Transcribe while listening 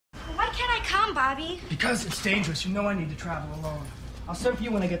can't I come, Bobby? Because it's dangerous. You know I need to travel alone. I'll send for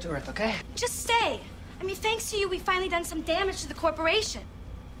you when I get to Earth, okay? Just stay. I mean, thanks to you, we finally done some damage to the corporation.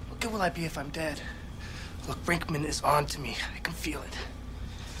 What good will I be if I'm dead? Look, Brinkman is on to me. I can feel it.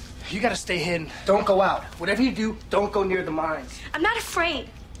 You gotta stay hidden. Don't go out. Whatever you do, don't go near the mines. I'm not afraid.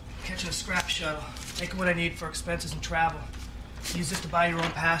 I'm catching a scrap shuttle. Taking what I need for expenses and travel. Use this to buy your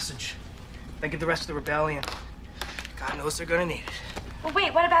own passage. Then give the rest to the rebellion. God knows they're gonna need it. Well,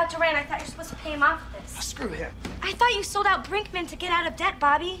 wait, what about Duran? I thought you were supposed to pay him off of this. Oh, screw him. I thought you sold out Brinkman to get out of debt,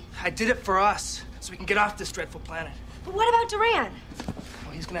 Bobby. I did it for us, so we can get off this dreadful planet. But what about Duran?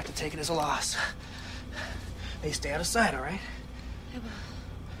 Well, he's gonna have to take it as a loss. Hey, stay out of sight, all right? I will.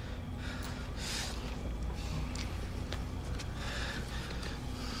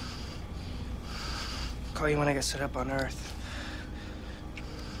 Call you when I get set up on Earth.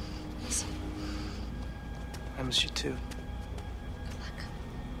 I miss you too.